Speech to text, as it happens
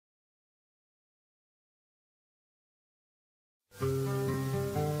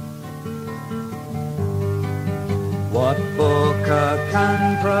What booker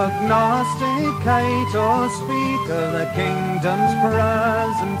can prognosticate or speak of the kingdom's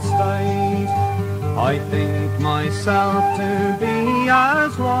present state? I think myself to be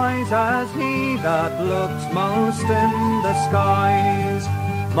as wise as he that looks most in the skies.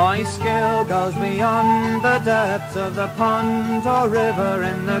 My skill goes beyond the depth of the pond or river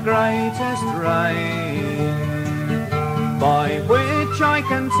in the greatest rain, by which I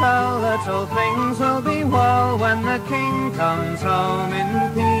can tell that all things will be well when the king comes home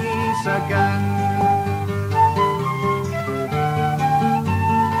in peace again.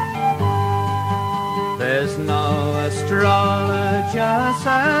 There's no astrologer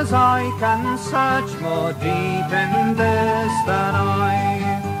says I can search more deep in this than I,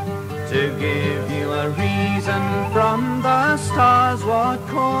 to give you a reason from the stars what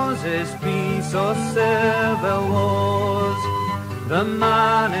causes peace or civil wars. The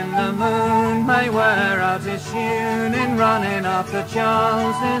man in the moon may wear out his tune in running after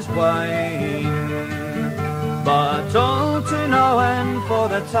Charles's wane, but all to no end, for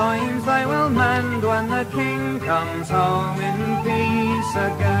the times they will mend when the king comes home in peace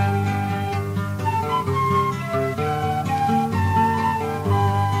again.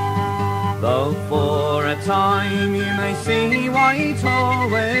 Though for a time you may see Whitehall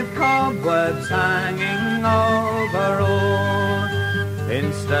with cobwebs hanging over all,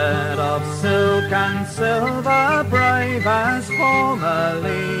 instead of silk and silver brave as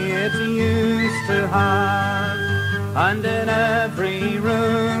formerly it used to have, and in every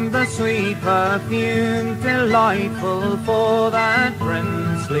room the sweet perfume delightful for that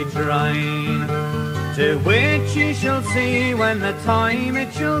princely train, to which you shall see when the time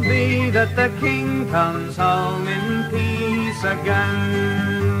it shall be that the king comes home in peace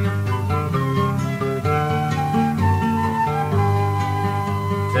again.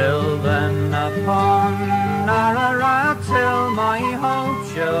 Till then upon Ararat till my hope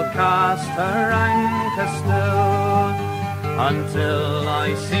shall cast her anchor still, until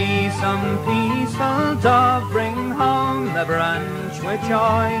I see some peaceful dove bring home the branch which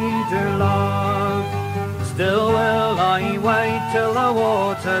I do love. Still will I wait till the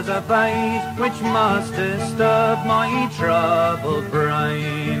waters abate, which must disturb my troubled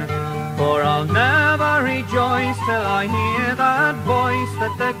brain, for I'll never rejoice till I hear that voice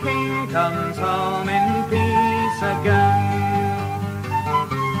that the king comes home in peace again.